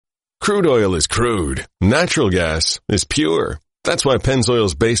Crude oil is crude. Natural gas is pure. That's why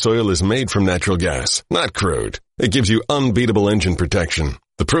Pennzoil's base oil is made from natural gas, not crude. It gives you unbeatable engine protection.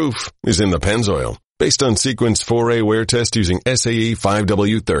 The proof is in the Pennzoil, based on Sequence 4A wear test using SAE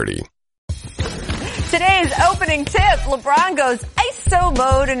 5W30. Today's opening tip, LeBron goes ISO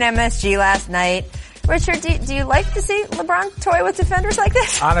mode in MSG last night. Richard, do you like to see LeBron toy with defenders like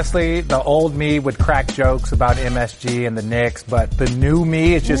this? Honestly, the old me would crack jokes about MSG and the Knicks, but the new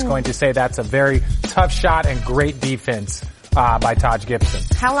me is just going to say that's a very tough shot and great defense by Taj Gibson.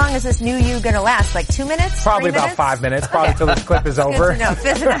 How long is this new you going to last? Like 2 minutes? Probably 3 minutes? about 5 minutes. Probably till this clip is over.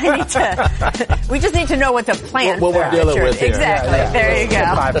 Good to know. We just need to know what to plan. What we're dealing with here. Exactly. Yeah. There you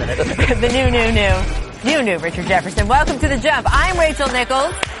go. 5 minutes. The new Richard Jefferson. Welcome to The Jump. I'm Rachel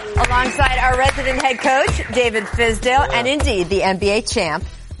Nichols, alongside our resident head coach, David Fizdale, and indeed the NBA champ,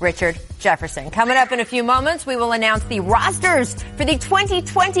 Richard Jefferson. Coming up in a few moments, we will announce the rosters for the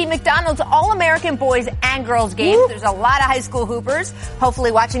 2020 McDonald's All-American Boys and Girls Games. Woo! There's a lot of high school hoopers,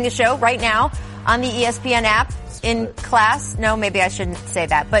 hopefully watching the show right now on the ESPN app. In class. No, maybe I shouldn't say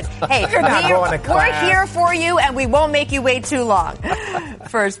that. But hey, we're here for you and we won't make you wait too long.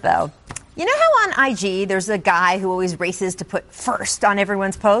 First though, you know how on IG there's a guy who always races to put first on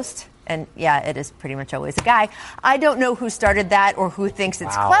everyone's post? And yeah, it is pretty much always a guy. I don't know who started that or who thinks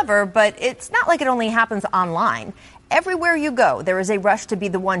it's clever, but it's not like it only happens online. Everywhere you go, there is a rush to be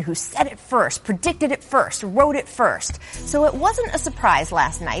the one who said it first, predicted it first, wrote it first. So it wasn't a surprise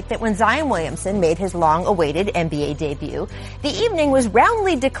last night that when Zion Williamson made his long-awaited NBA debut, the evening was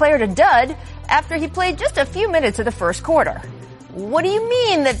roundly declared a dud after he played just a few minutes of the first quarter. What do you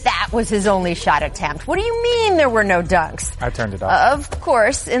mean that was his only shot attempt? What do you mean there were no dunks? I turned it off. Of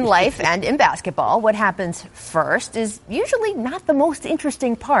course, in life and in basketball, what happens first is usually not the most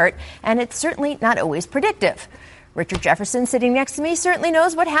interesting part, and it's certainly not always predictive. Richard Jefferson, sitting next to me, certainly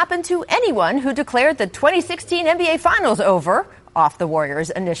knows what happened to anyone who declared the 2016 NBA Finals over off the Warriors'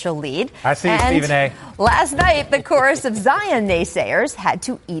 initial lead. I see you, Stephen A. Last night, the chorus of Zion naysayers had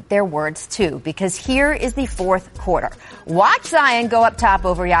to eat their words, too, because here is the fourth quarter. Watch Zion go up top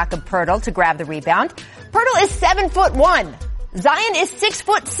over Jakob Poeltl to grab the rebound. Poeltl is 7'1". Zion is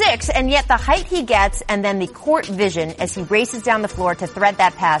 6'6", and yet the height he gets and then the court vision as he races down the floor to thread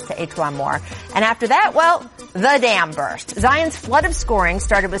that pass to Etuan Moore. And after that, well, the dam burst. Zion's flood of scoring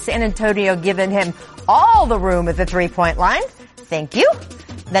started with San Antonio giving him all the room at the three-point line. Thank you.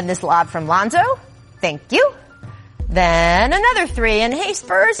 Then this lob from Lonzo. Thank you. Then another three. And hey,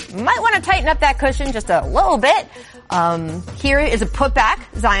 Spurs, might want to tighten up that cushion just a little bit. Here is a putback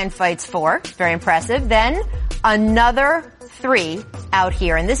Zion fights for. Very impressive. Then another three out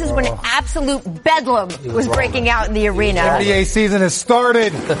here. And this is when absolute bedlam was breaking out in the arena. NBA season has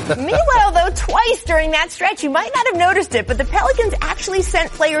started. Meanwhile, though, twice during that stretch, you might not have noticed it, but the Pelicans actually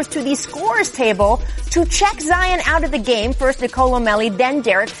sent players to the scorer's table to check Zion out of the game. First Nicolo Melli, then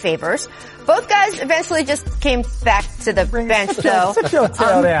Derek Favors. Both guys eventually just came back to the bench, though. Sit your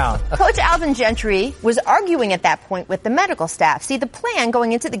tail down. Coach Alvin Gentry was arguing at that point with the medical staff. See, the plan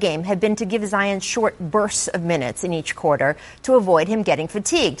going into the game had been to give Zion short bursts of minutes in each quarter to avoid him getting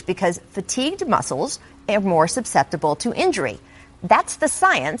fatigued, because fatigued muscles are more susceptible to injury. That's the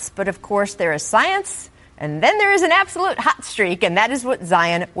science, but of course there is science, and then there is an absolute hot streak, and that is what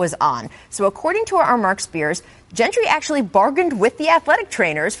Zion was on. So according to our Mark Spears, Gentry actually bargained with the athletic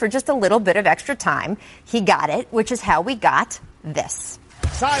trainers for just a little bit of extra time. He got it, which is how we got this.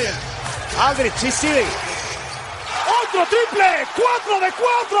 Zion, Aldridge, he's stealing. Otro triple! 4 de 4!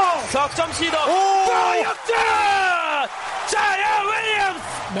 석점 시도. Zion Williams!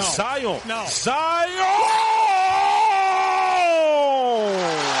 No. Zion. No. Zion!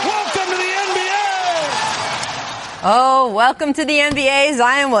 Welcome to the NBA! Oh, welcome to the NBA,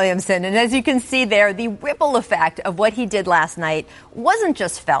 Zion Williamson. And as you can see there, the ripple effect of what he did last night wasn't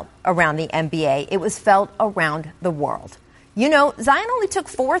just felt around the NBA, it was felt around the world. You know, Zion only took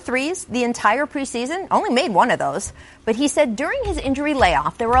 4 threes the entire preseason, only made one of those. But he said during his injury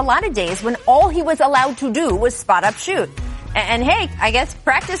layoff, there were a lot of days when all he was allowed to do was spot up shoot. And hey, I guess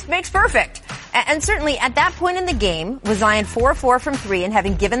practice makes perfect. And certainly at that point in the game, with Zion 4-4 from 3 and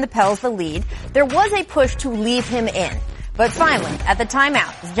having given the Pels the lead, there was a push to leave him in. But finally, at the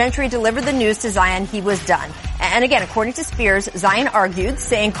timeout, as Gentry delivered the news to Zion, he was done. And again, according to Spears, Zion argued,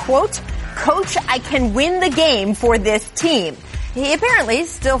 saying, quote, "Coach, I can win the game for this team." He apparently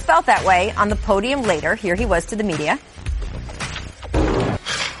still felt that way on the podium later. Here he was to the media.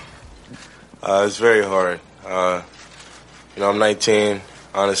 It's very hard. I'm 19,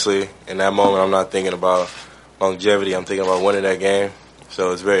 honestly. In that moment, I'm not thinking about longevity. I'm thinking about winning that game. So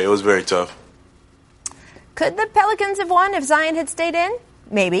it was very tough. Could the Pelicans have won if Zion had stayed in?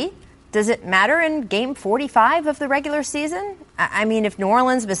 Maybe. Does it matter in game 45 of the regular season? I mean, if New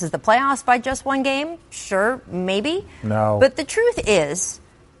Orleans misses the playoffs by just one game, sure, maybe. No. But the truth is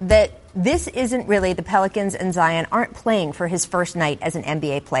that this isn't really the Pelicans, and Zion aren't playing for his first night as an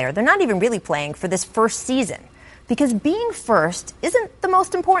NBA player. They're not even really playing for this first season, because being first isn't the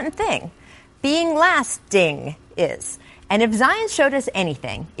most important thing. Being lasting is. And if Zion showed us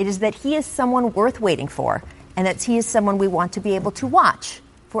anything, it is that he is someone worth waiting for, and that he is someone we want to be able to watch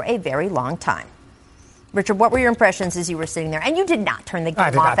for a very long time. Richard, what were your impressions as you were sitting there? And you did not turn the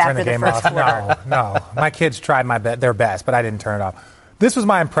game off after the first quarter. No. My kids tried their best, but I didn't turn it off. This was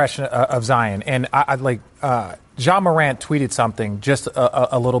my impression of Zion. And John Morant tweeted something just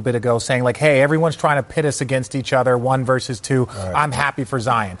a little bit ago saying, like, hey, everyone's trying to pit us against each other, 1 versus 2. Right. I'm happy for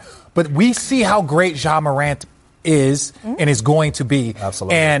Zion. But we see how great John Morant is and is going to be.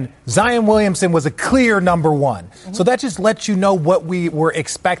 Absolutely. And Zion Williamson was a clear number 1. So that just lets you know what we were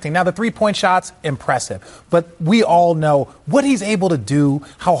expecting. Now, the 3-point shots, impressive. But we all know what he's able to do,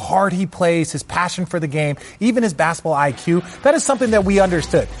 how hard he plays, his passion for the game, even his basketball IQ. That is something that we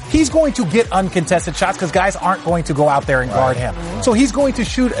understood. He's going to get uncontested shots because guys aren't going to go out there and guard him. So he's going to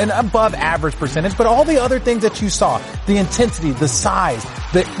shoot an above average percentage. But all the other things that you saw, the intensity, the size,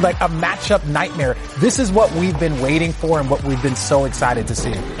 like a matchup nightmare, this is what we've been waiting for and what we've been so excited to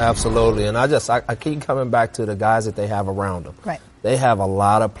see. Absolutely. And I keep coming back to the guys that they have around them. Right. They have a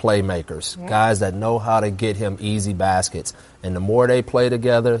lot of playmakers, guys that know how to get him easy baskets. And the more they play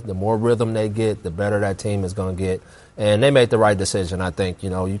together, the more rhythm they get, the better that team is going to get. And they made the right decision, I think.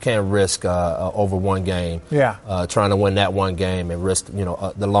 You can't risk over one game, trying to win that one game and risk,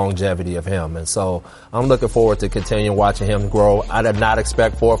 the longevity of him. And so I'm looking forward to continuing watching him grow. I did not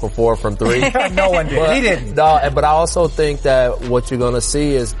expect 4 for 4 from 3. No one did. He didn't. But I also think that what you're going to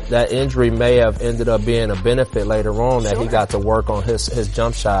see is that injury may have ended up being a benefit later on, that he got to work on his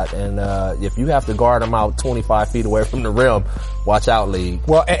jump shot. And if you have to guard him out 25 feet away from the rim, watch out, league.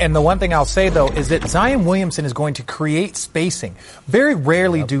 Well, and the one thing I'll say, though, is that Zion Williamson is going to create spacing. Very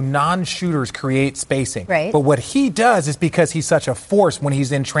rarely do non-shooters create spacing. Right. But what he does is because he's such a force when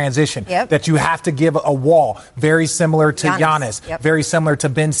he's in transition that you have to give a wall, very similar to Giannis, very similar to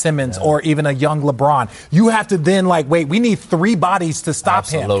Ben Simmons or even a young LeBron. You have to then, wait, we need 3 bodies to stop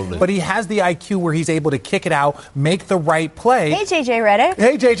him. But he has the IQ where he's able to kick it out, make the right play. Hey, J.J. Redick.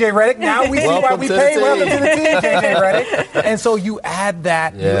 Hey, J.J. Redick. Now we see why we pay. Welcome to the team, J.J. Redick. And so you add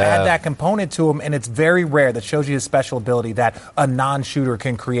that component to him, and it's very rare. That shows you his special ability that a non-shooter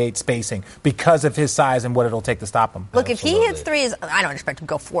can create spacing because of his size and what it'll take to stop him. Look, if he hits threes, I don't expect him to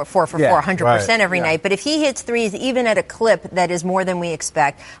go 4 for 4, 100% every night, but if he hits threes even at a clip that is more than we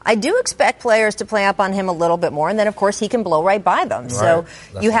expect, I do expect players to play up on him a little bit more, and then, of course, he can blow right by them. Right. So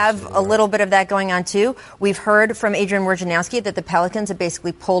you have a little bit of that going on, too. We've heard from Adrian Wojnarowski that the Pelicans have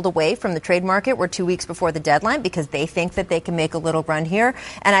basically pulled away from the trade market. We're 2 weeks before the deadline because they think that they can make a little run here.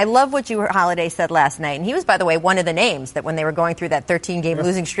 And I love what Jrue Holiday said last night. And he was, by the way, one of the names that when they were going through that 13-game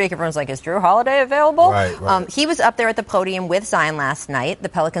losing streak, everyone's like, is Jrue Holiday available? Right. He was up there at the podium with Zion last night. The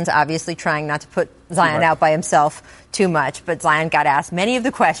Pelicans obviously trying not to put Zion out by himself too much, but Zion got asked many of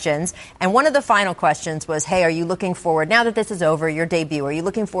the questions. And one of the final questions was, hey, are you looking forward, now that this is over, your debut, are you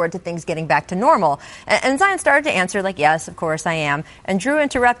looking forward to things getting back to normal? And Zion started to answer like, yes, of course I am. And Jrue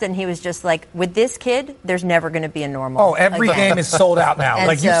interrupted, and he was just like, with this kid, there's never going to be a normal. Oh, every game is sold out now.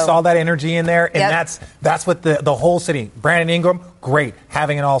 You saw that energy in there, and that's what the whole city, Brandon Ingram, great,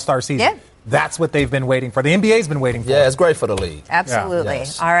 having an all-star season. Yeah. That's what they've been waiting for. The NBA's been waiting for. Yeah, it's great for the league. Absolutely. Yeah.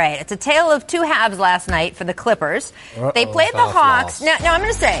 Yes. All right. It's a tale of 2 halves last night for the Clippers. They played the Hawks. Now, I'm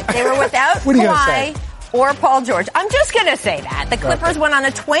going to say they were without Kawhi or Paul George. I'm just going to say that. The Clippers went on a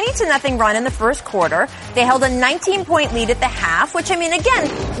 20-0 run in the first quarter. They held a 19-point lead at the half, which, I mean,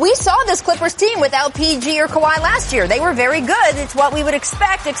 again, we saw this Clippers team without PG or Kawhi last year. They were very good. It's what we would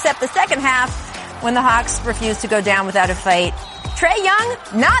expect, except the second half when the Hawks refused to go down without a fight. Trae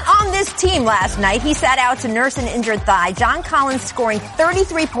Young, not on this team last night. He sat out to nurse an injured thigh. John Collins scoring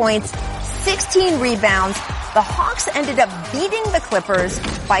 33 points, 16 rebounds. The Hawks ended up beating the Clippers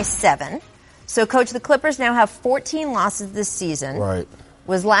by 7. So, Coach, the Clippers now have 14 losses this season. Right.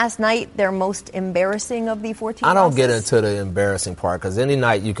 Was last night their most embarrassing of the 14 I don't losses? get into the embarrassing part because any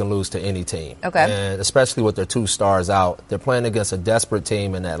night you can lose to any team. Okay. And especially with their 2 stars out. They're playing against a desperate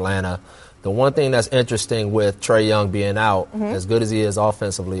team in Atlanta The one thing that's interesting with Trae Young being out, as good as he is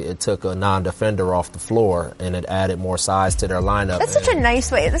offensively, it took a non-defender off the floor, and it added more size to their lineup. That's such a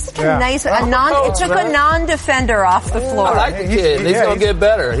nice way. That's such a nice way. It took a non-defender off the floor. I like the kid. He's going to get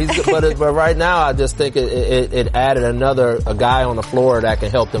better. But right now, I just think it added a guy on the floor that can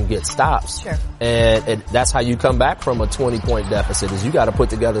help them get stops. Sure. And that's how you come back from a 20-point deficit, is you got to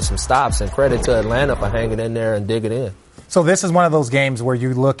put together some stops. And credit to Atlanta for hanging in there and digging in. So this is one of those games where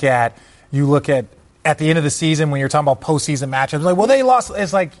you look at the end of the season when you're talking about postseason matchups, like, well, they lost.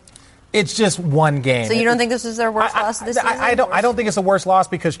 It's like, it's just one game. So you don't think this is their worst loss this season? I don't think it's a worst loss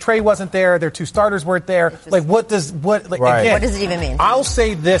because Trae wasn't there. Their two starters weren't there. Again, what does it even mean? I'll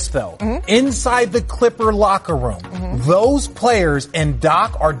say this though. Inside the Clipper locker room, those players and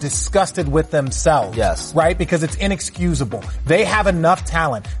Doc are disgusted with themselves. Yes. Right? Because it's inexcusable. They have enough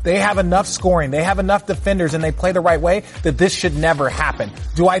talent. They have enough scoring. They have enough defenders and they play the right way that this should never happen.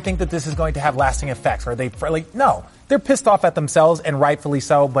 Do I think that this is going to have lasting effects? Are they no. They're pissed off at themselves, and rightfully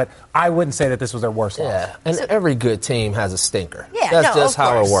so, but I wouldn't say that this was their worst loss. Yeah, and every good team has a stinker. Yeah, that's just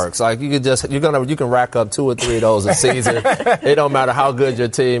how it works. Like, you can rack up 2 or 3 of those a season. It don't matter how good your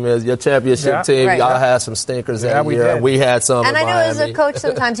team is. Your championship team, y'all have some stinkers that year. We had some. And I know as a coach,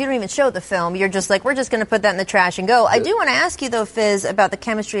 sometimes you don't even show the film. You're just like, we're just going to put that in the trash and go. I do want to ask you, though, Fizz, about the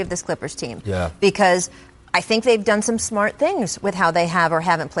chemistry of this Clippers team. Yeah. Because I think they've done some smart things with how they have or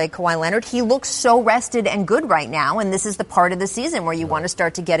haven't played Kawhi Leonard. He looks so rested and good right now, and this is the part of the season where you want to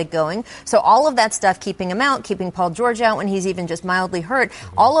start to get it going. So all of that stuff, keeping him out, keeping Paul George out when he's even just mildly hurt,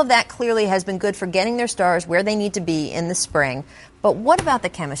 all of that clearly has been good for getting their stars where they need to be in the spring. But what about the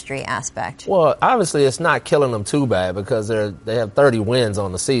chemistry aspect? Well, obviously it's not killing them too bad because they have 30 wins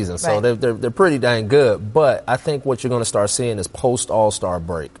on the season, so they're pretty dang good. But I think what you're going to start seeing is post All-Star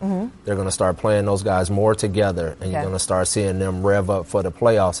break. They're going to start playing those guys more together, and you're going to start seeing them rev up for the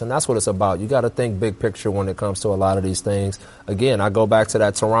playoffs. And that's what it's about. You got to think big picture when it comes to a lot of these things. Again, I go back to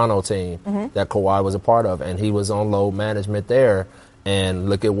that Toronto team that Kawhi was a part of, and he was on load management there. And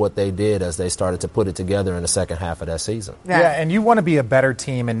look at what they did as they started to put it together in the second half of that season. Yeah, and you want to be a better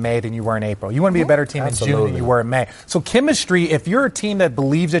team in May than you were in April. You want to be a better team in June than you were in May. So chemistry, if you're a team that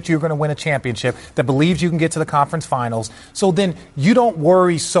believes that you're going to win a championship, that believes you can get to the conference finals, so then you don't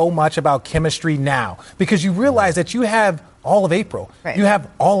worry so much about chemistry now because you realize that you have all of April. Right. You have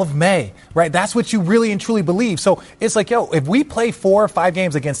all of May, right? That's what you really and truly believe. So it's like, if we play 4 or 5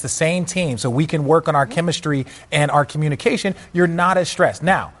 games against the same team so we can work on our chemistry and our communication, you're not as stressed.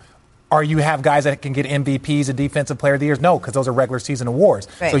 Now, you have guys that can get MVPs and Defensive Player of the Year? No, because those are regular season awards.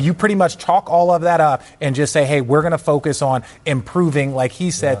 Right. So you pretty much chalk all of that up and just say, hey, we're going to focus on improving, like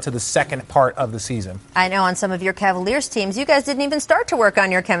he said, to the second part of the season. I know on some of your Cavaliers teams, you guys didn't even start to work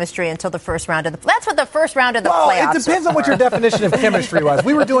on your chemistry until the first round of that's what the first round of the playoffs. It depends on what your definition of chemistry was.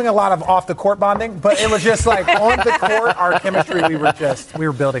 We were doing a lot of off-the-court bonding, but it was just like on the court, our chemistry, we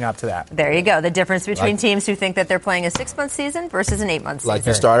were building up to that. There you go. The difference between teams who think that they're playing a 6-month season versus an 8-month season. Like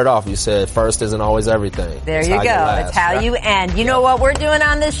you started off, you said first isn't always everything. There you go. It's how you end. You know what we're doing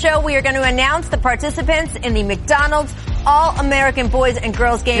on this show? We are going to announce the participants in the McDonald's All-American Boys and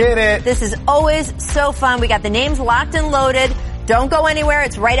Girls Game. Get it. This is always so fun. We got the names locked and loaded. Don't go anywhere.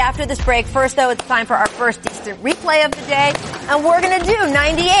 It's right after this break. First, though, it's time for our first decent replay of the day. And we're going to do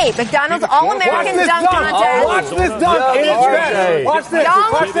 98 McDonald's All-American Dunk Contest. Watch this dunk. Watch this.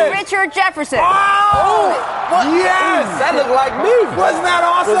 Young Richard Jefferson. Oh! Yes! That looked like me. Wasn't that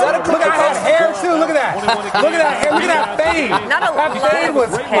awesome? Look at that hair, too. Look at that. Look at that hair. Look at that fade. That fade was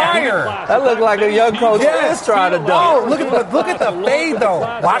fire. That looked like a young coach is trying to dunk. Oh, look at the fade, though.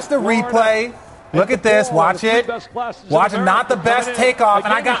 Watch the replay. Look at this. Watch it. Watch it. Not the best takeoff.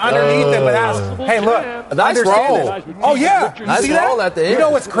 And I got underneath it, but hey, look. Nice roll. Oh, yeah. Nice roll at the end. You know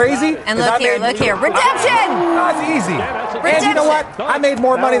what's crazy? And look here. Redemption. That's easy. And you know what? I made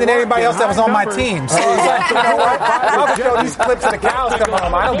more money than everybody else that was on my team. So it's like, you know what? I'll show these clips of the cows come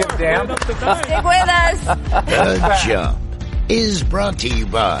home. I don't give a damn. Stick with us. The Jump is brought to you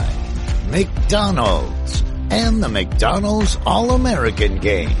by McDonald's and the McDonald's All-American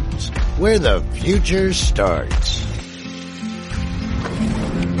Games, where the future starts.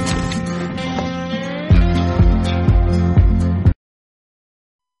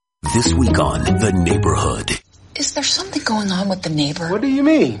 This week on The Neighborhood. Is there something going on with the neighbor? What do you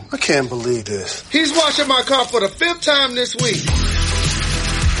mean? I can't believe this. He's washing my car for the 5th time this week.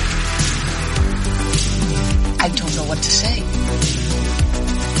 I don't know what to say.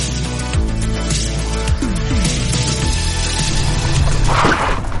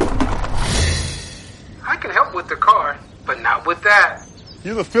 I can help with the car, but not with that.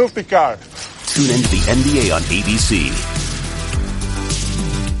 You're the filthy car. Tune into the NBA on ABC.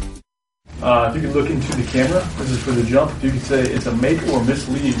 If you could look into the camera, this is for the jump. If you could say it's a make or miss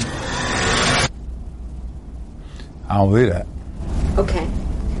lead. I don't believe that. Okay.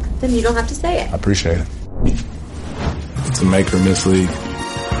 Then you don't have to say it. I appreciate it. It's a make or miss lead.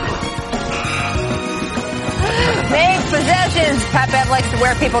 Make possessions. Pat Bev likes to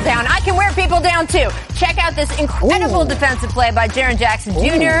wear people down. I can wear people down too. Check out this incredible defensive play by Jaren Jackson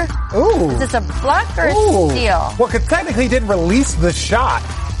Jr. Ooh. Is this a block or a steal? Well, because technically he didn't release the shot.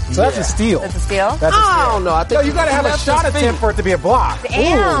 So that's a steal. That's a steal? That's a steal. I don't know. I think you got to have a shot attempt for it to be a block.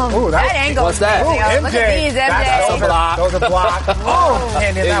 Damn. Ooh, that angle. What's that? Ooh, Look at these, MJ. That's a block. Those are blocked. Oh,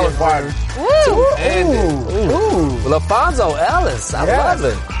 and then that was hard. Ooh. LaFonso Ellis. I love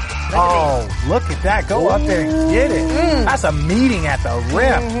it. Oh, look at that. Go up there and get it. That's a meeting at the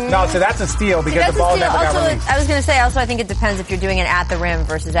rim. No, so that's a steal because the ball never got released. I was going to say, also, I think it depends if you're doing it at the rim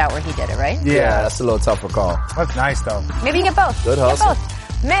versus out where he did it, right? Yeah, that's a little tougher call. That's nice, though. Maybe you get both. Good hustle. Get both.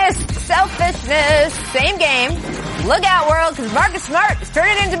 Miss selfishness. Same game. Look out, world, because Marcus Smart is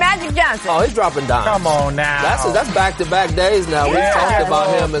turning into Magic Johnson. Oh, he's dropping dimes. Come on now. That's back-to-back days now. Yeah. We've talked about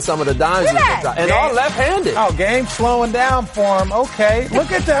him and some of the dimes he's been dropping. And all left-handed. Oh, game slowing down for him. Okay.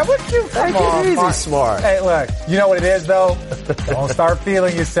 Look at that. What you come on, easy, Mark. Smart. Hey, look. You know what it is, though? Don't start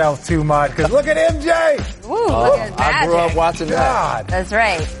feeling yourself too much, because look at MJ. Ooh, look at Magic. I grew up watching that. That's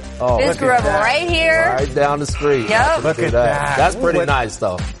right. Oh, Fizz grew up right here. Right down the street. Yep. Look at that. That's pretty nice,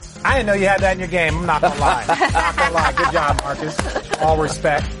 though. I didn't know you had that in your game. I'm not going to lie. Not going to lie. Good job, Marcus. All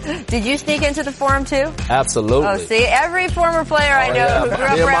respect. Did you sneak into the forum, too? Absolutely. Oh, see, every former player I know who grew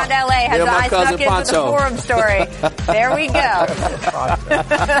up around L.A. has I snuck into the forum story. There we go.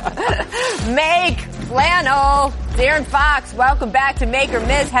 Make flannel. Darren Fox, welcome back to Make or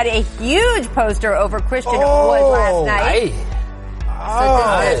Miss. Had a huge poster over Christian Wood last night. Hey. So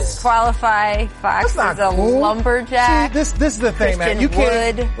does this qualify Fox as a lumberjack? See, this is the thing, man. You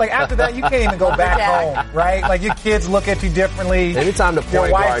Christian can't, like, after that, you can't even go back home, right? Like, your kids look at you differently. Anytime the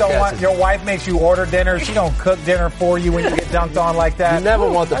point guard your wife makes you order dinner. She don't cook dinner for you when you get dunked on like that. You never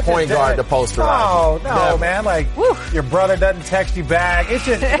want the point guard to posterize. No, man. Like, your brother doesn't text you back. It's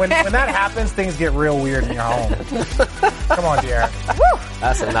just, when that happens, things get real weird in your home. Come on, dear.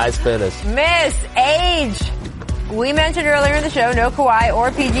 That's a nice finish. Miss Age. We mentioned earlier in the show, no Kawhi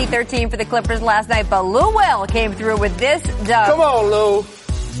or PG-13 for the Clippers last night, but Lou Will came through with this dub. Come on, Lou.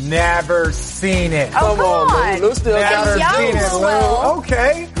 Never seen it. Oh, come on. Lou still got her seen it, Lou.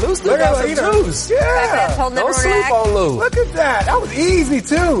 Okay. Lou still got some juice. Yeah. Don't sleep on Lou. Look at that. That was easy,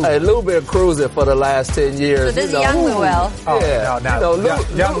 too. Hey, Lou been cruising for the last 10 years. So this is young Lou Will. Oh, yeah. No,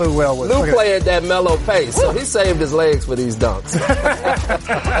 young Lou Will was. Lou played at that mellow pace, so he saved his legs for these dunks.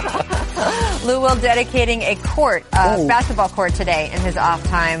 Lou Will dedicating a basketball court today in his off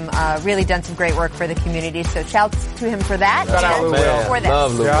time. Really done some great work for the community. So shouts to him for that. Shout out Lou Will. For this.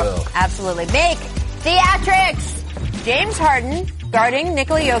 Love Lou Will. Absolutely. Make theatrics. James Harden guarding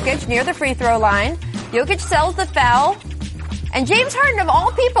Nikola Jokic near the free throw line. Jokic sells the foul. And James Harden, of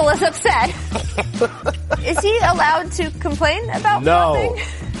all people, is upset. Is he allowed to complain about nothing?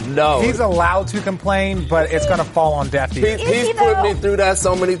 No. He's allowed to complain, but it's going to fall on deaf ears. He's put me through that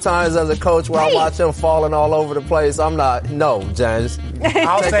so many times as a coach where I watch him falling all over the place. I'm not. No, James.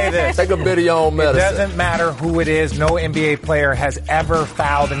 I'll say this. Take a bit of your own medicine. It doesn't matter who it is. No NBA player has ever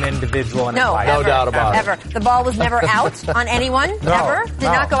fouled an individual in his life. No doubt about it. Ever. The ball was never out on anyone. Ever. Did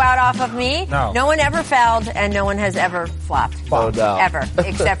not go out off of me. No one ever fouled, and no one has ever flopped. No doubt. Ever.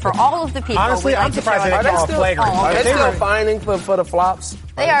 Except for all of the people. Honestly, I'm surprised they didn't call a flagrant. Are they still fining for the flops?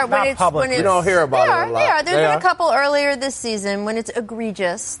 They are. Not public. You don't hear about it a lot. They are. There's been a couple earlier this season when it's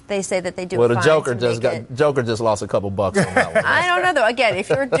egregious. They say that they do. Well, the Joker just lost a couple bucks on that one. I don't know though. Again, if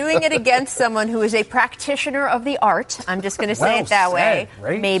you're doing it against someone who is a practitioner of the art, I'm just going to say it that way.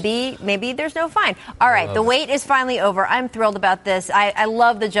 Right? Maybe there's no fine. All right, the wait is finally over. I'm thrilled about this. I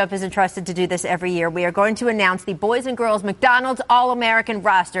love the Jump is entrusted to do this every year. We are going to announce the boys and girls McDonald's All-American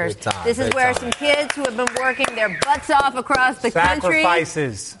rosters. This is where some kids who have been working their butts off across the country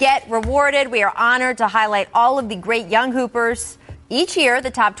get rewarded. We are honored to highlight all of the great young hoopers. Each year,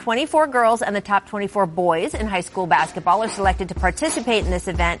 the top 24 girls and the top 24 boys in high school basketball are selected to participate in this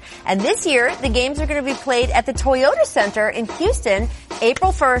event. And this year, the games are going to be played at the Toyota Center in Houston,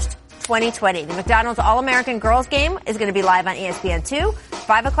 April 1st, 2020. The McDonald's All-American Girls game is going to be live on ESPN2,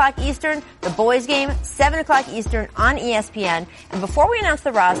 5 o'clock Eastern. The boys game, 7 o'clock Eastern on ESPN. And before we announce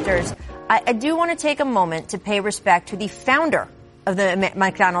the rosters, I do want to take a moment to pay respect to the founder of the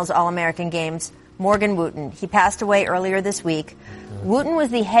McDonald's All-American Games, Morgan Wooten. He passed away earlier this week. Wooten was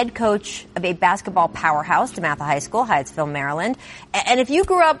the head coach of a basketball powerhouse, DeMatha High School, Hyattsville, Maryland. And if you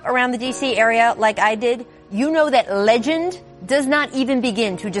grew up around the D.C. area like I did, you know that legend does not even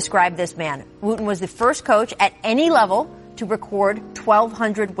begin to describe this man. Wooten was the first coach at any level to record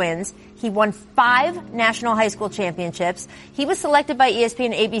 1,200 wins. He won 5 national high school championships. He was selected by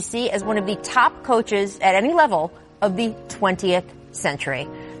ESPN and ABC as one of the top coaches at any level of the 20th century.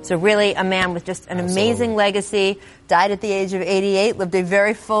 So really a man with just an amazing legacy, died at the age of 88, lived a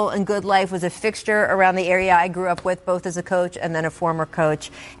very full and good life, was a fixture around the area I grew up with, both as a coach and then a former coach.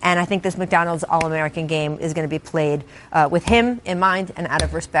 And I think this McDonald's All-American game is going to be played with him in mind and out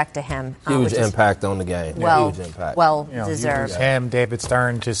of respect to him. Huge impact on the game. Well, huge impact. Well deserved. Him, David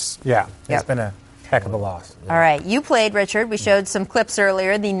Stern, it's been a heck of a loss. All right. You played, Richard. We showed some clips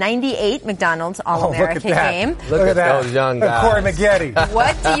earlier. The 98 McDonald's All-American game. Look at that. Those young guys. Corey McGetty.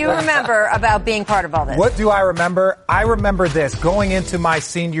 What do you remember about being part of all this? What do I remember? I remember this. Going into my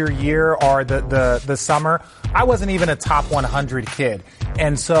senior year or the summer, I wasn't even a top 100 kid.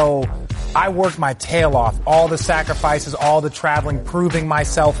 And so I worked my tail off. All the sacrifices, all the traveling, proving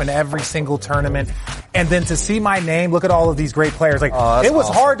myself in every single tournament. And then to see my name, look at all of these great players. It was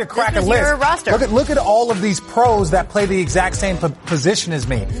hard to crack a list. Your roster. Look at all of these pros that play the exact same position as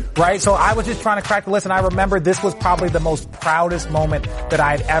me, right? So I was just trying to crack the list, and I remember this was probably the most proudest moment that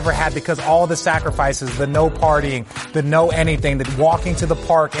I had ever had because all the sacrifices, the no partying, the no anything, the walking to the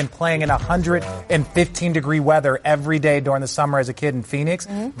park and playing in 115-degree weather every day during the summer as a kid in Phoenix,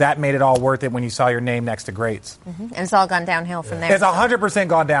 that made it all worth it when you saw your name next to greats. And it's all gone downhill from there. It's 100%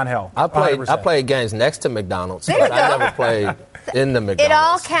 gone downhill. I played games next to McDonald's, but I never played in the McDonald's. It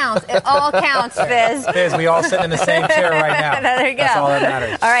all counts. It all counts, Fizz. Fizz, we all sit in the same chair right now. There you go. That's all that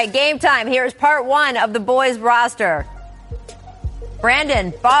matters. All right, game time. Here's part 1 of the boys' roster.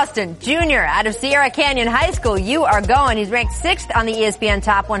 Brandon Boston Jr. out of Sierra Canyon High School. You are going. He's ranked 6th on the ESPN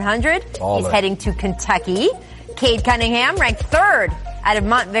Top 100. He's heading to Kentucky. Cade Cunningham, ranked 3rd out of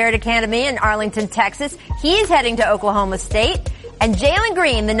Montverde Academy in Arlington, Texas. He's heading to Oklahoma State. And Jalen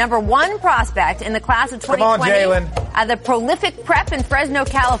Green, the number 1 prospect in the class of 2020. Come on, Jalen. At the prolific prep in Fresno,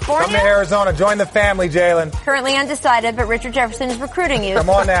 California. Come to Arizona. Join the family, Jalen. Currently undecided, but Richard Jefferson is recruiting you.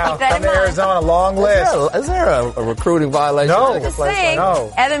 Come on now. Come to Arizona. Long list. Is there a recruiting violation? No. Just saying.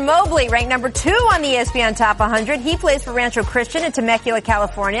 No. Evan Mobley, ranked number 2 on the ESPN Top 100. He plays for Rancho Christian in Temecula,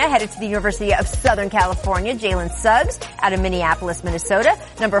 California. Headed to the University of Southern California. Jalen Suggs out of Minneapolis, Minnesota.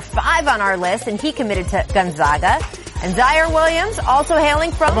 Number 5 on our list, and he committed to Gonzaga. And Zaire Williams, also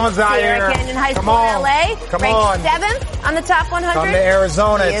hailing from Sierra Canyon High School in LA, ranked 7th on the Top 100. Come to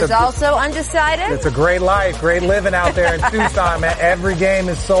Arizona. He is also undecided. It's a great life, great living out there in Tucson, man. Every game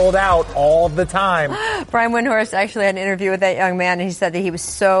is sold out all the time. Brian Windhorst actually had an interview with that young man, and he said that he was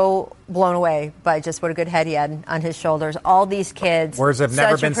so blown away by just what a good head he had on his shoulders. All these kids. Words have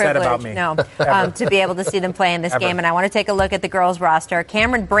never been said about me. No, to be able to see them play in this game. And I want to take a look at the girls' roster.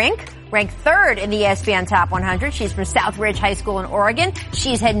 Cameron Brink, ranked 3rd in the ESPN Top 100. She's from Southridge High School in Oregon.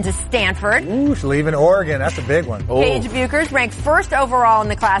 She's heading to Stanford. Ooh, she's leaving Oregon. That's a big one. Paige Buchers, ranked 1st overall in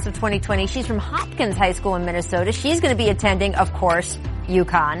the class of 2020. She's from Hopkins High School in Minnesota. She's going to be attending, of course,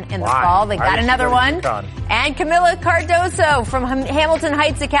 UConn in the fall. They got another one. And Camila Cardoso from Hamilton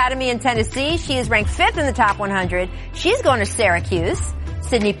Heights Academy in Tennessee. She is ranked 5th in the Top 100. She's going to Syracuse.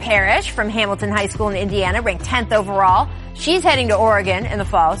 Sydney Parrish from Hamilton High School in Indiana, ranked 10th overall. She's heading to Oregon in the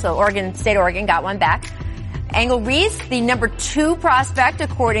fall, so State of Oregon got one back. Angle Reese, the number 2 prospect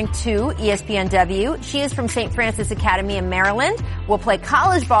according to ESPNW. She is from St. Francis Academy in Maryland, will play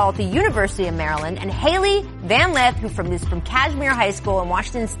college ball at the University of Maryland. And Haley Van Lith, who is from Kashmere High School in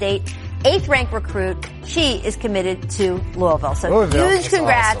Washington State, 8th ranked recruit. She is committed to Louisville. So huge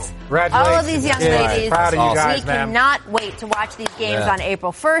congrats. Awesome. All of these young ladies. Proud of you guys, we cannot wait to watch these games on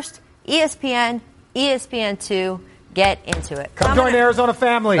April 1st. ESPN, ESPN2. Get into it. Come join the Arizona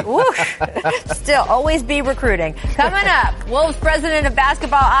family. Still, always be recruiting. Coming up, Wolves president of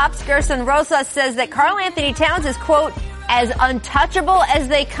basketball ops, Gerson Rosas, says that Karl Anthony Towns is, quote, as untouchable as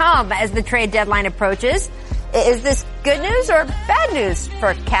they come as the trade deadline approaches. Is this good news or bad news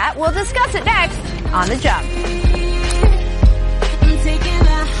for Kat? We'll discuss it next on The Jump.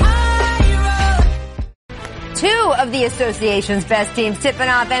 Two of the association's best teams tipping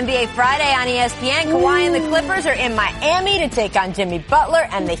off NBA Friday on ESPN. Kawhi and the Clippers are in Miami to take on Jimmy Butler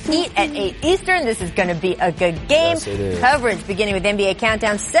and the Heat at 8 Eastern. This is going to be a good game. Yes, it is. Coverage beginning with NBA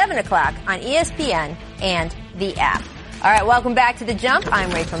Countdown, 7 o'clock on ESPN and the app. All right, welcome back to The Jump. I'm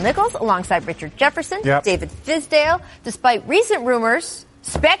Rachel Nichols alongside Richard Jefferson, David Fizdale. Despite recent rumors,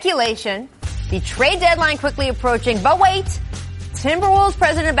 speculation, the trade deadline quickly approaching, but wait, Timberwolves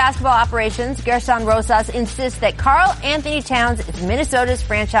president of basketball operations, Gerson Rosas, insists that Karl Anthony Towns is Minnesota's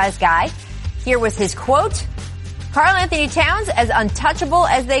franchise guy. Here was his quote, Karl Anthony Towns, as untouchable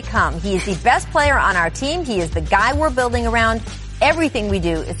as they come. He is the best player on our team. He is the guy we're building around. Everything we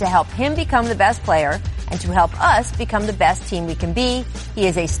do is to help him become the best player and to help us become the best team we can be. He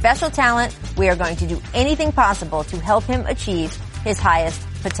is a special talent. We are going to do anything possible to help him achieve his highest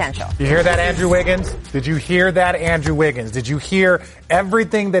potential. You hear that, Andrew Wiggins? Did you hear that, Andrew Wiggins? Did you hear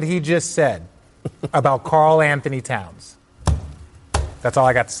everything that he just said about Karl Anthony Towns? That's all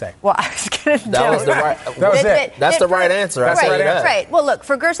I got to say. Well, I was going to That was the right. That was it. That's the right answer. Right. Well, look,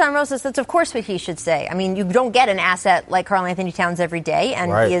 for Gerson Rosas, that's of course what he should say. I mean, you don't get an asset like Karl Anthony Towns every day,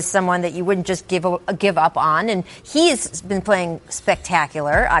 and he is someone that you wouldn't just give up on. And he's been playing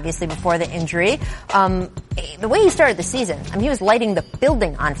spectacular, obviously before the injury. The way he started the season, I mean, he was lighting the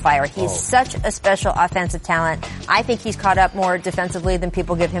building on fire. He's such a special offensive talent. I think he's caught up more defensively than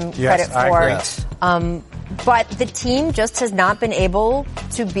people give him credit for. Yes. But the team just has not been able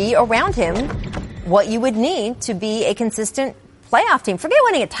to be around him what you would need to be a consistent playoff team. Forget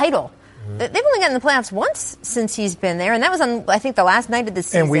winning a title. They've only gotten the playoffs once since he's been there, and that was on, I think, the last night of the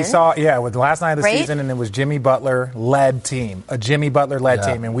season. And we saw, with the last night of the season, and it was Jimmy Butler-led team, a Jimmy Butler-led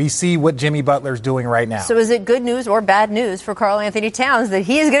team, and we see what Jimmy Butler's doing right now. So is it good news or bad news for Karl Anthony Towns that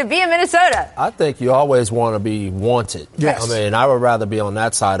he is going to be in Minnesota? I think you always want to be wanted. Yes. I mean, I would rather be on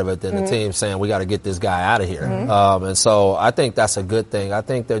that side of it than the team saying we got to get this guy out of here. And so I think that's a good thing. I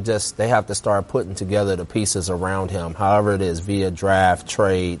think they have to start putting together the pieces around him, however it is, via draft,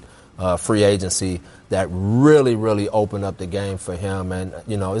 trade, free agency, that really, really opened up the game for him. And,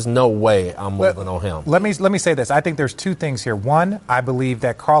 there's no way I'm moving on him. Let me say this. I think there's two things here. One, I believe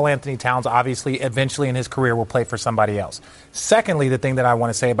that Karl Anthony Towns obviously eventually in his career will play for somebody else. Secondly, the thing that I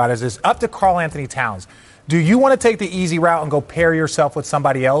want to say about it is it's up to Karl Anthony Towns. Do you want to take the easy route and go pair yourself with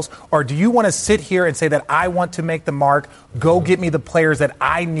somebody else? Or do you want to sit here and say that I want to make the mark, go get me the players that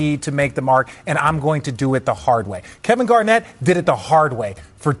I need to make the mark, and I'm going to do it the hard way? Kevin Garnett did it the hard way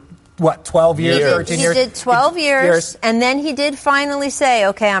for 12 years, 13 years? He did 12 years, and then he did finally say,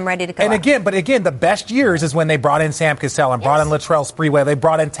 okay, I'm ready to go. And again, the best years is when they brought in Sam Cassell and brought in Latrell Sprewell. They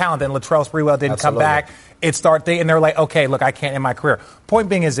brought in talent, and Latrell Sprewell didn't come back. And they're like, okay, look, I can't end my career. Point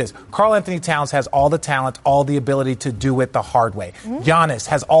being is this. Karl Anthony Towns has all the talent, all the ability to do it the hard way. Giannis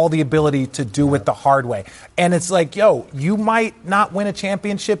has all the ability to do it the hard way. And it's like, you might not win a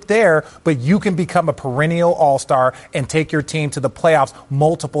championship there, but you can become a perennial all-star and take your team to the playoffs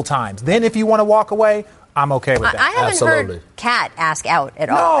multiple times. Then if you want to walk away, I'm okay with that. I haven't heard Kat ask out at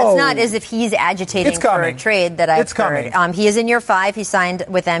all. It's not as if he's agitating for a trade that I've heard. He is in year 5. He signed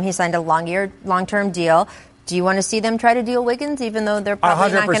with them. He signed a long-term deal. Do you want to see them try to deal Wiggins, even though they're probably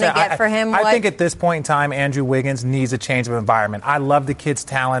 100%. Not going to get for him? I think at this point in time, Andrew Wiggins needs a change of environment. I love the kid's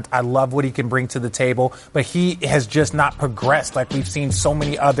talent. I love what he can bring to the table, but he has just not progressed like we've seen so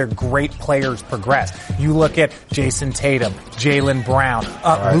many other great players progress. You look at Jason Tatum, Jaylen Brown,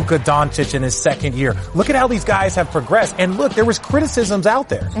 Luka Doncic in his second year. Look at how these guys have progressed. And look, there was criticisms out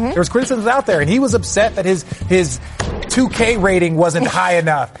there. There was criticisms out there, and he was upset that his 2K rating wasn't high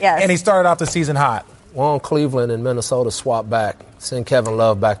enough, and he started off the season hot. Won't Cleveland and Minnesota swap back? Send Kevin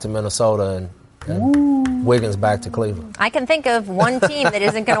Love back to Minnesota and Wiggins back to Cleveland. I can think of one team that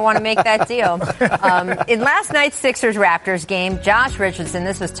isn't going to want to make that deal. In last night's Sixers-Raptors game, Josh Richardson,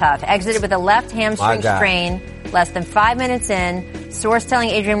 this was tough, exited with a left hamstring strain less than 5 minutes in. Source telling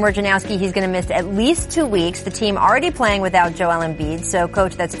Adrian Wojnarowski he's going to miss at least 2 weeks. The team already playing without Joel Embiid. So,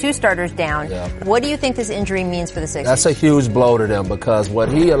 Coach, that's 2 starters down. Yeah. What do you think this injury means for the Sixers? That's a huge blow to them because what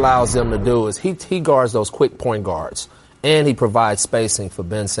he allows them to do is he guards those quick point guards. And he provides spacing for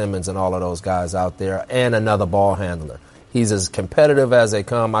Ben Simmons and all of those guys out there and another ball handler. He's as competitive as they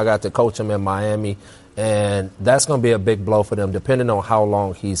come. I got to coach him in Miami. And that's going to be a big blow for them, depending on how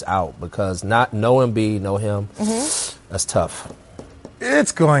long he's out, because no Embiid, no him, that's tough.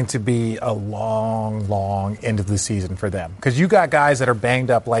 It's going to be a long, long end of the season for them because you got guys that are banged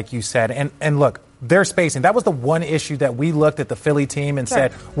up, like you said. And look, their spacing. That was the one issue that we looked at the Philly team and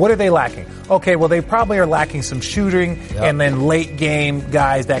said, what are they lacking? Okay, well, they probably are lacking some shooting and then late game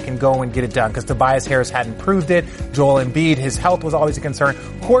guys that can go and get it done because Tobias Harris hadn't proved it. Joel Embiid, his health was always a concern.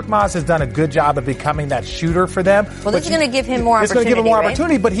 Korkmaz has done a good job of becoming that shooter for them. Well, this is going to give him more opportunity. It's going to give him more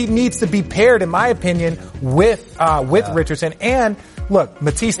opportunity, but he needs to be paired, in my opinion, with Richardson. And look,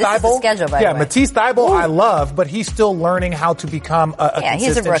 Matisse Thybulle. Matisse Thybulle I love, but he's still learning how to become a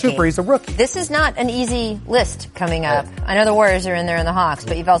consistent shooter. He's a rookie. This is not an easy list coming up. I know the Warriors are in there and the Hawks,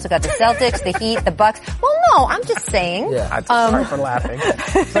 but you've also got the Celtics, the Heat, the Bucks. Well, No, I'm just saying. Yeah. I'm sorry for laughing.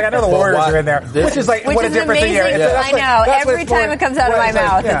 It's like I know the Warriors are in there, which is like what a difference amazing. I know. Every time it comes out of my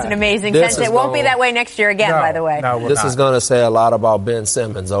mouth, it's an amazing sense. It won't be that way next year again, by the way. No, this is going to say a lot about Ben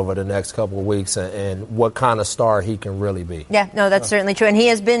Simmons over the next couple of weeks and what kind of star he can really be. Yeah, no, that's certainly true. And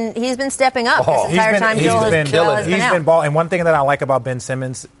he's been stepping up this entire time. He's been balling. And one thing that I like about Ben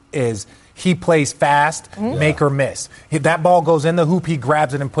Simmons is he plays fast, make or miss. That ball goes in the hoop, he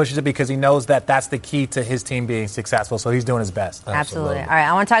grabs it and pushes it because he knows that that's the key to his team being successful. So he's doing his best. Absolutely. All right,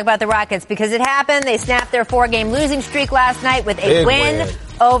 I want to talk about the Rockets because it happened. They snapped their 4-game losing streak last night with a win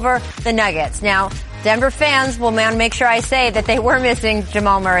over the Nuggets. Now, Denver fans will make sure I say that they were missing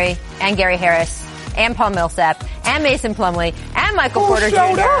Jamal Murray and Gary Harris and Paul Millsap and Mason Plumlee and Michael Porter Jr.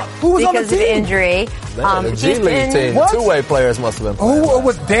 because of injury. The G League team, the two-way players must have been playing. Who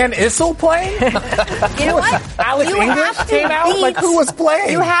was Dan Issel playing? You know what? Alex English came out? Like, who was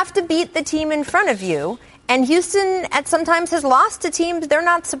playing? You have to beat the team in front of you. And Houston sometimes has lost to teams they're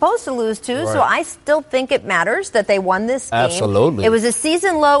not supposed to lose to, so I still think it matters that they won this game. Absolutely. It was a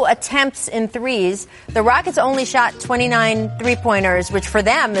season-low attempts in threes. The Rockets only shot 29 three-pointers, which for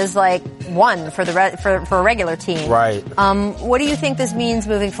them is like one for a regular team. Right. What do you think this means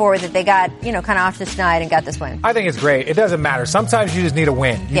moving forward that they got, kind of off the schneid and got this win? I think it's great. It doesn't matter. Sometimes you just need a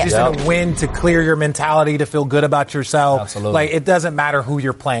win. You just need a win to clear your mentality, to feel good about yourself. Absolutely. Like, it doesn't matter who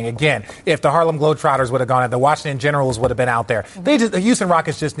you're playing. Again, if the Harlem Globetrotters would have gone, the Washington Generals would have been out there. The Houston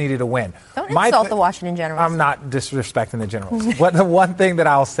Rockets just needed a win. Don't insult the Washington Generals. I'm not disrespecting the Generals. The one thing that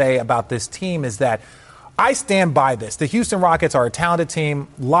I'll say about this team is that I stand by this. The Houston Rockets are a talented team,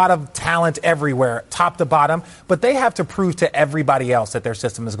 a lot of talent everywhere, top to bottom, but they have to prove to everybody else that their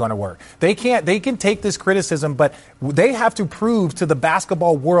system is going to work. They can take this criticism, but they have to prove to the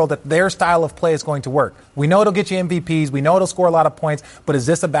basketball world that their style of play is going to work. We know it'll get you MVPs. We know it'll score a lot of points, but is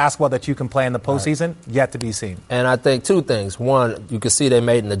this a basketball that you can play in the postseason? Right. Yet to be seen. And I think two things. One, you can see they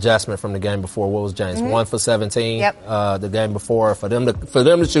made an adjustment from the game before. What was James? 1 for 17. Yep. The game before. For them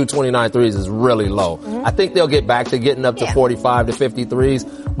to shoot 29 threes is really low. I think they'll get back to getting up to 45 to 50 threes,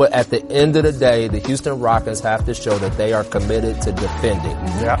 but at the end of the day, the Houston Rockets have to show that they are committed to defending.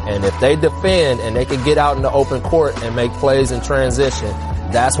 And if they defend and they can get out in the open court and make plays in transition,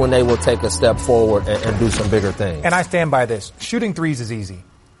 that's when they will take a step forward and do some bigger things. And I stand by this. Shooting threes is easy.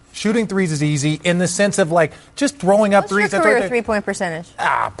 Shooting threes is easy in the sense of like just throwing up threes. What's your career three-point percentage?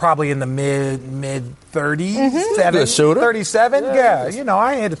 Probably in the mid 30s, Good shooter. 37. Yeah,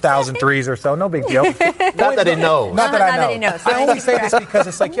 I hit 1,000 threes or so. No big deal. Not that he knows. Not that he knows. I only say this because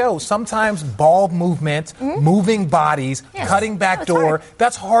it's like, sometimes ball movement, moving bodies, cutting back door,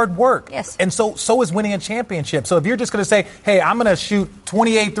 that's hard work. Yes. And so is winning a championship. So if you're just going to say, hey, I'm going to shoot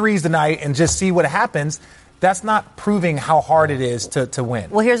 28 threes tonight and just see what happens, that's not proving how hard it is to win.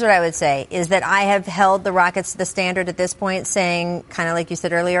 Well, here's what I would say, is that I have held the Rockets to the standard at this point, saying, kind of like you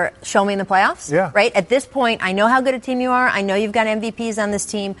said earlier, show me in the playoffs. Yeah. Right? At this point, I know how good a team you are. I know you've got MVPs on this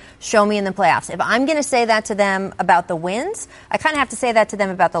team. Show me in the playoffs. If I'm going to say that to them about the wins, I kind of have to say that to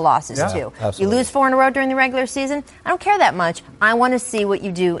them about the losses, too. Absolutely. You lose 4 in a row during the regular season, I don't care that much. I want to see what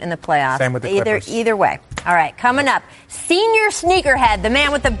you do in the playoffs. Same with the Clippers. Either way. All right, coming up, senior sneakerhead, the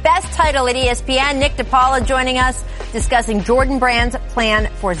man with the best title at ESPN, Nick DePaula, joining us, discussing Jordan Brand's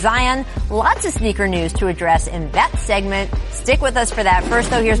plan for Zion. Lots of sneaker news to address in that segment. Stick with us for that.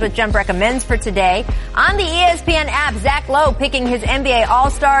 First, though, here's what Jump recommends for today. On the ESPN app, Zach Lowe picking his NBA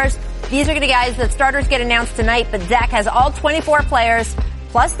All-Stars. These are the guys that starters get announced tonight, but Zach has all 24 players,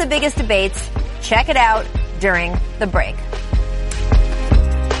 plus the biggest debates. Check it out during the break.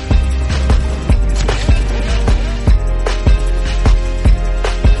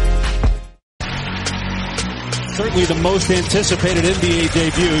 Certainly the most anticipated NBA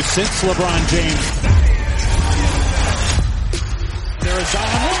debut since LeBron James. There is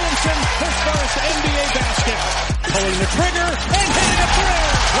Zion Williamson, his first NBA basket. Pulling the trigger and hitting a three.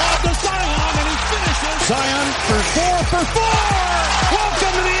 Lob to Zion and he finishes. Zion for 4.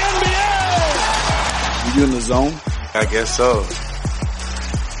 Welcome to the NBA. You in the zone? I guess so.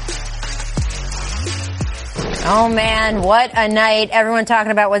 Oh, man, what a night. Everyone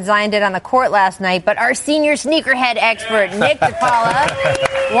talking about what Zion did on the court last night. But our senior sneakerhead expert, Nick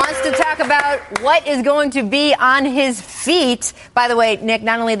DePaula, wants to talk about what is going to be on his feet. By the way, Nick,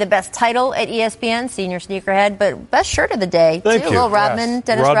 not only the best title at ESPN, senior sneakerhead, but best shirt of the day. Thank you. A little Rodman,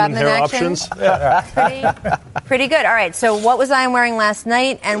 Dennis Rodman hair action. options. Pretty good. All right, so what was Zion wearing last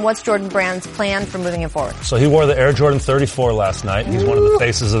night, and what's Jordan Brand's plan for moving it forward? So he wore the Air Jordan 34 last night. He's one of the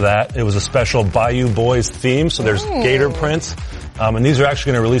faces of that. It was a special Bayou Boys theme. So there's gator prints, and these are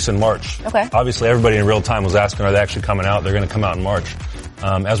actually going to release in March. Okay. Obviously, everybody in real time was asking, are they actually coming out? They're going to come out in March.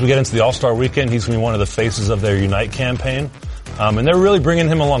 As we get into the All-Star weekend, he's going to be one of the faces of their Unite campaign. And they're really bringing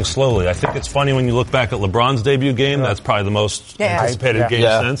him along slowly. I think it's funny when you look back at LeBron's debut game. That's probably the most anticipated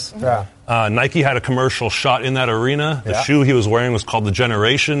game since. Nike had a commercial shot in that arena. The shoe he was wearing was called the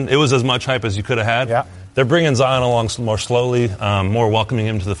Generation. It was as much hype as you could have had. They're bringing Zion along more slowly, more welcoming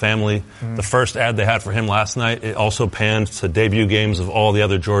him to the family. The first ad they had for him last night, it also panned to debut games of all the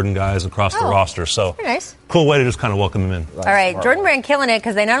other Jordan guys across the roster. So nice. Cool way to just kind of welcome him in. All right, Jordan Brand killing it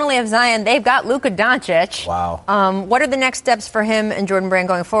because they not only have Zion, they've got Luka Doncic. Wow. What are the next steps for him and Jordan Brand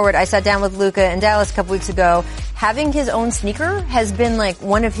going forward? I sat down with Luka in Dallas a couple weeks ago. Having his own sneaker has been like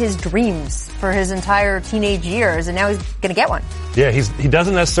one of his dreams for his entire teenage years, and now he's going to get one. Yeah, he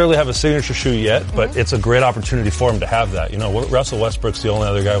doesn't necessarily have a signature shoe yet, but it's a great opportunity for him to have that. You know, Russell Westbrook's the only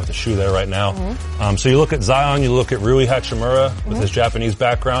other guy with a shoe there right now. So you look at Zion, you look at Rui Hachimura with his Japanese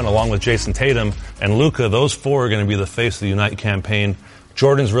background, along with Jason Tatum and Luka. Those four are going to be the face of the Unite campaign.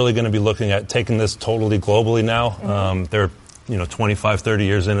 Jordan's really going to be looking at taking this totally globally now. They're 25, 30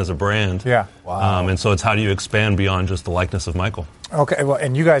 years in as a brand. Wow. And so it's how do you expand beyond just the likeness of Michael? Okay, well,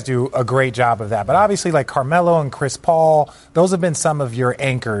 and you guys do a great job of that. But obviously, like Carmelo and Chris Paul, those have been some of your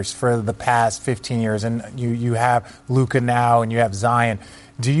anchors for the past 15 years. And you have Luka now and you have Zion.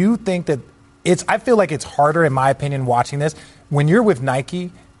 Do you think that I feel like it's harder, in my opinion, watching this. When you're with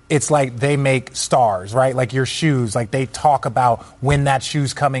Nike, it's like they make stars, right? Like your shoes, like they talk about when that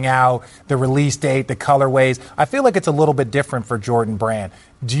shoe's coming out, the release date, the colorways. I feel like it's a little bit different for Jordan Brand.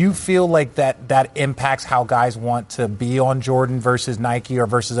 Do you feel like that impacts how guys want to be on Jordan versus Nike or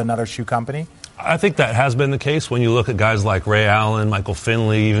versus another shoe company? I think that has been the case. When you look at guys like Ray Allen, Michael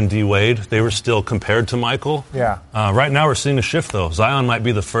Finley, even D. Wade, they were still compared to Michael. Right now we're seeing a shift, though. Zion might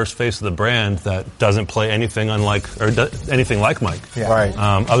be the first face of the brand that doesn't play anything anything like Mike. Right.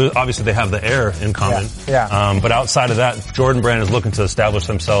 Obviously, they have the air in common. But outside of that, Jordan Brand is looking to establish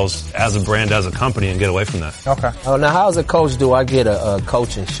themselves as a brand, as a company, and get away from that. Okay. Oh, now how as a coach do I get a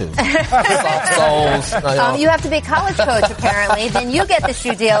coaching shoe? Soft soles. You have to be a college coach, apparently. Then you get the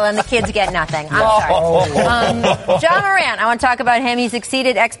shoe deal, and the kids get nothing. I'm sorry. John Morant, I want to talk about him. He's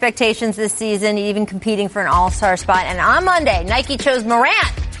exceeded expectations this season, even competing for an all-star spot. And on Monday, Nike chose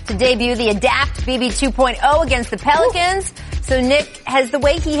Morant to debut the Adapt BB 2.0 against the Pelicans. So, Nick, has the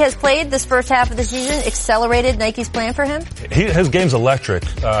way he has played this first half of the season accelerated Nike's plan for him? His game's electric.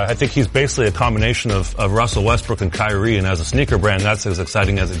 I think he's basically a combination of Russell Westbrook and Kyrie, and as a sneaker brand, that's as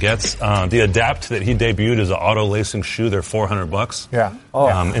exciting as it gets. The Adapt that he debuted is an auto-lacing shoe. They're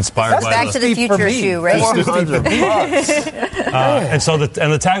 $400. Inspired that's by Back to the Future shoe, right? And so the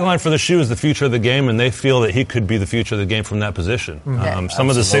tagline for the shoe is the future of the game, and they feel that he could be the future of the game from that position. Some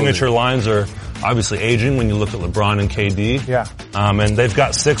of the signature lines are obviously aging when you look at LeBron and KD. And they've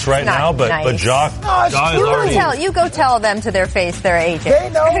got 6 right now, but Ja is already... You go tell them to their face they're aging. They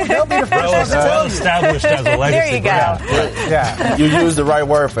know. They'll be the first ones to tell you. Established as a legacy brand. You use the right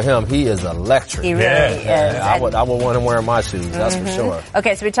word for him. He is electric. He really is. I would want him wearing my shoes, that's for sure.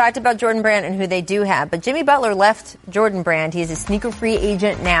 Okay, so we talked about Jordan Brand and who they do have, but Jimmy Butler left Jordan Brand. He's a sneaker free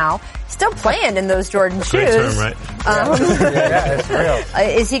agent now. Still playing in those Jordan shoes. Great term, right? It's real.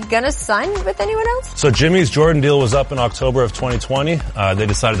 Is he going to sign with anyone else? So Jimmy's Jordan deal was up in October of 2020. They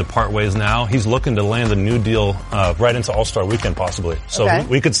decided to part ways now. He's looking to land a new deal right into All-Star Weekend, possibly. So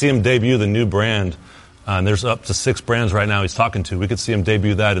we could see him debut the new brand. And there's up to 6 brands right now he's talking to. We could see him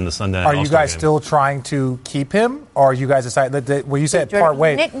debut that in the Sunday. Are you guys still trying to keep him, or are you guys decided that when you said part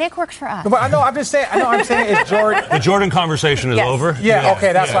ways? Nick works for us. But I know. I'm just saying. Is Jordan? The Jordan conversation is over. Yeah.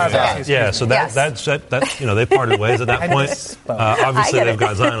 Okay. That's what I was asking. Yeah. So that's they parted ways at that point. Obviously they've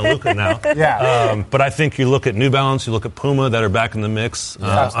got Zion and Luka now. But I think you look at New Balance, you look at Puma that are back in the mix.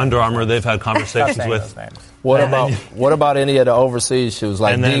 Under Armour, they've had conversations with. What about any of the overseas shoes?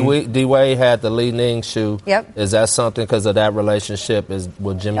 Like D-Wade had the Li Ning shoe. Is that something because of that relationship?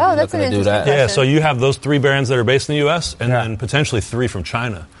 Will Jimmy be looking to do that? Yeah, so you have those 3 brands that are based in the U.S. and then potentially 3 from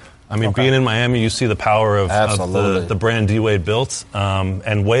China. I mean, being in Miami, you see the power of the brand D-Wade built.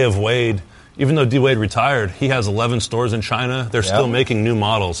 And Way of Wade, even though D-Wade retired, he has 11 stores in China. They're still making new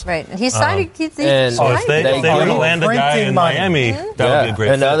models. Right. And he's signed. If they were to land a guy in Miami, that would be a great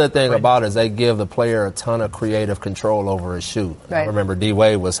fit. And the other thing about it is they give the player a ton of creative control over his shoe. I remember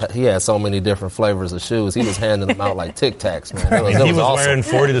D-Wade he had so many different flavors of shoes. He was handing them out like Tic Tacs, man. He was awesome. Wearing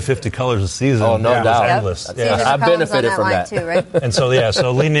 40 to 50 colors a season. Oh, no doubt. Endless. I benefited from that. Too, right? And so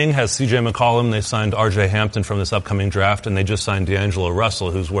Li Ning has CJ McCollum. They signed RJ Hampton from this upcoming draft, and they just signed D'Angelo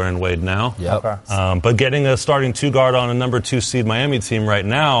Russell, who's wearing Wade now. Yep. But getting a starting 2 guard on a number 2 seed Miami team right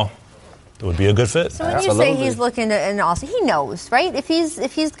now, it would be a good fit. So when you say he's looking to, and also he knows, right? If he's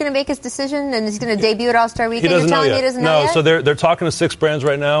going to make his decision and he's going to debut at All-Star Weekend, you're telling me he doesn't know yet? So they're talking to 6 brands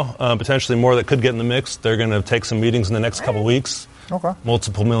right now, potentially more that could get in the mix. They're going to take some meetings in the next couple weeks. Okay.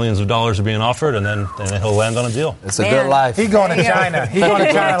 Multiple millions of dollars are being offered, and then he'll land on a deal. It's a good life. He's going to China. He's going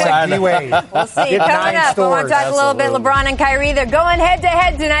to China like D-Wade. We'll see. Coming up, I want to talk a little bit LeBron and Kyrie. They're going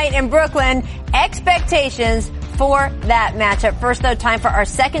head-to-head tonight in Brooklyn. Expectations for that matchup. First, though, time for our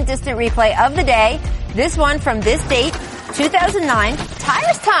second distant replay of the day. This one from this date, 2009.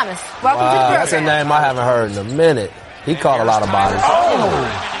 Tyrus Thomas. Welcome to the program. That's a name I haven't heard in a minute. He caught a lot of bodies.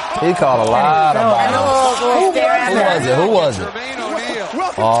 He caught a lot of bodies. Who was it?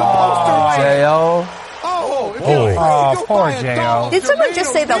 Oh, J.O. Oh, poor J.O. Did someone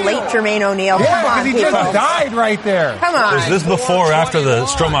just say the late Jermaine O'Neal? Yeah, Come on, because he just died right there. Come on. Is this before or after the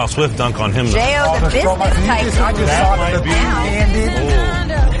Stromile Swift dunk on him? J.O. the business type. I just saw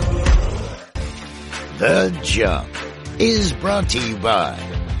the The Jump is brought to you by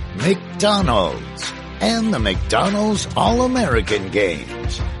McDonald's and the McDonald's All-American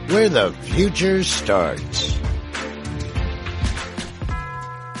Games, where the future starts.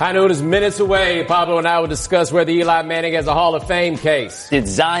 High noon is minutes away. Pablo and I will discuss whether Eli Manning has a Hall of Fame case. Did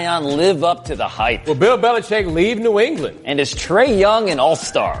Zion live up to the hype? Will Bill Belichick leave New England? And is Trae Young an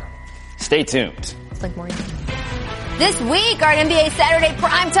all-star? Stay tuned. It's like morning. This week, our NBA Saturday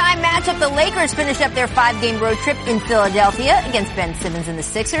primetime matchup, the Lakers finish up their 5-game road trip in Philadelphia against Ben Simmons and the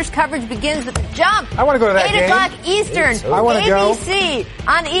Sixers. Coverage begins with The Jump. I want to go to that 8 game. o'clock Eastern. I want to go. ABC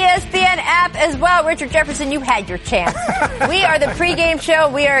on ESPN app as well. Richard Jefferson, you had your chance. We are the pregame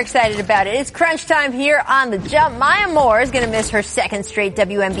show. We are excited about it. It's crunch time here on The Jump. Maya Moore is going to miss her second straight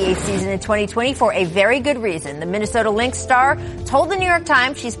WNBA season in 2020 for a very good reason. The Minnesota Lynx star told the New York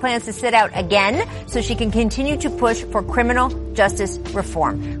Times she plans to sit out again so she can continue to push for criminal justice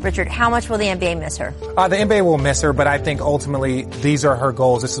reform. Richard, how much will the NBA miss her? The NBA will miss her, but I think ultimately these are her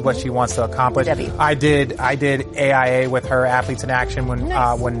goals. This is what she wants to accomplish. I did AIA with her, Athletes in Action,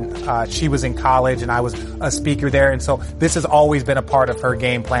 when she was in college, and I was a speaker there. And so this has always been a part of her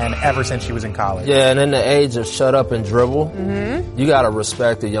game plan ever since she was in college. Yeah, and in the age of shut up and dribble, you got to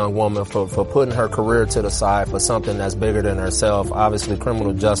respect a young woman for putting her career to the side for something that's bigger than herself. Obviously,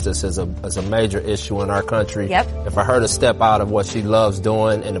 criminal justice is a major issue in our country. Yep. And for her to step out of what she loves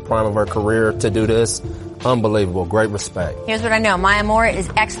doing in the prime of her career to do this, unbelievable. Great respect. Here's what I know. Maya Moore is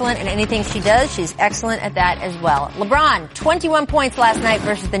excellent in anything she does. She's excellent at that as well. LeBron, 21 points last night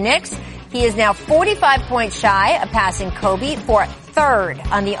versus the Knicks. He is now 45 points shy of passing Kobe for third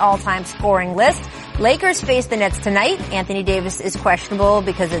on the all-time scoring list. Lakers face the Nets tonight. Anthony Davis is questionable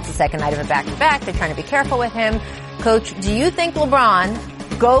because it's the second night of a back-to-back. They're trying to be careful with him. Coach, do you think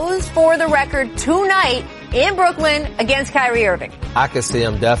LeBron goes for the record tonight in Brooklyn against Kyrie Irving? I can see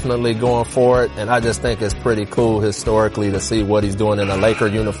him definitely going for it, and I just think it's pretty cool historically to see what he's doing in a Laker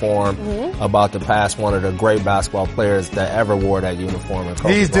uniform, about to pass one of the great basketball players that ever wore that uniform.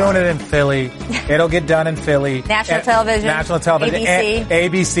 He's doing it in Philly. It'll get done in Philly. National television. ABC.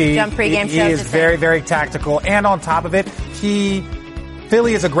 ABC. Jump pregame He is very, very tactical. And on top of it,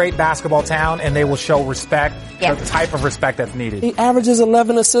 Philly is a great basketball town, and they will show respect, the type of respect that's needed. He averages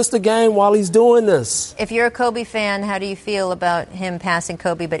 11 assists a game while he's doing this. If you're a Kobe fan, how do you feel about him passing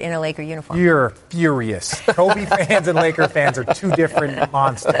Kobe but in a Laker uniform? You're furious. Kobe fans and Laker fans are two different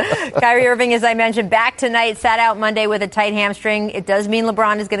monsters. Kyrie Irving, as I mentioned, back tonight, sat out Monday with a tight hamstring. It does mean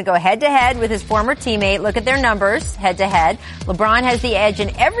LeBron is going to go head-to-head with his former teammate. Look at their numbers, head-to-head. LeBron has the edge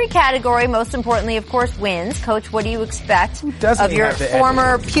in every category. Most importantly, of course, wins. Coach, what do you expect of your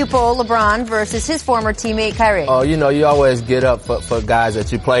former pupil, LeBron, versus his former teammate, Kyrie? Oh, you always get up for guys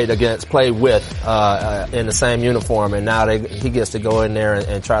that you played with in the same uniform, and now he gets to go in there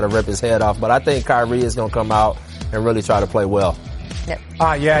and try to rip his head off. But I think Kyrie is going to come out and really try to play well.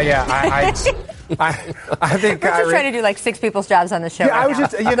 I think Kyrie. We're just trying to do like 6 people's jobs on the show. Yeah,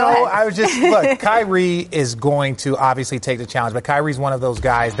 look, Kyrie is going to obviously take the challenge, but Kyrie's one of those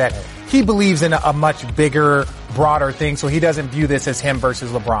guys that he believes in a much bigger, broader thing, so he doesn't view this as him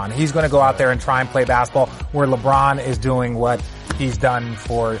versus LeBron. He's going to go out there and try and play basketball where LeBron is doing what he's done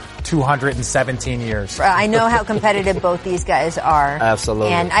for 217 years. I know how competitive both these guys are.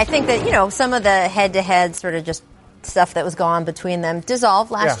 Absolutely. And I think that, some of the head-to-head sort of just stuff that was going on between them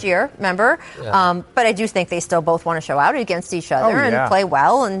dissolved last year, remember? Yeah. But I do think they still both want to show out against each other and play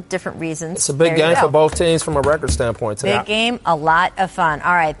well and different reasons. It's a big game for both teams from a record standpoint today. Big game, a lot of fun.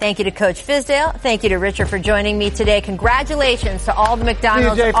 All right, thank you to Coach Fizdale. Thank you to Richard for joining me today. Congratulations to all the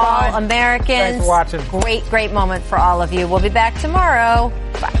McDonald's All-Americans. Thanks for watching. Great moment for all of you. We'll be back tomorrow.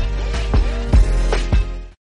 Bye.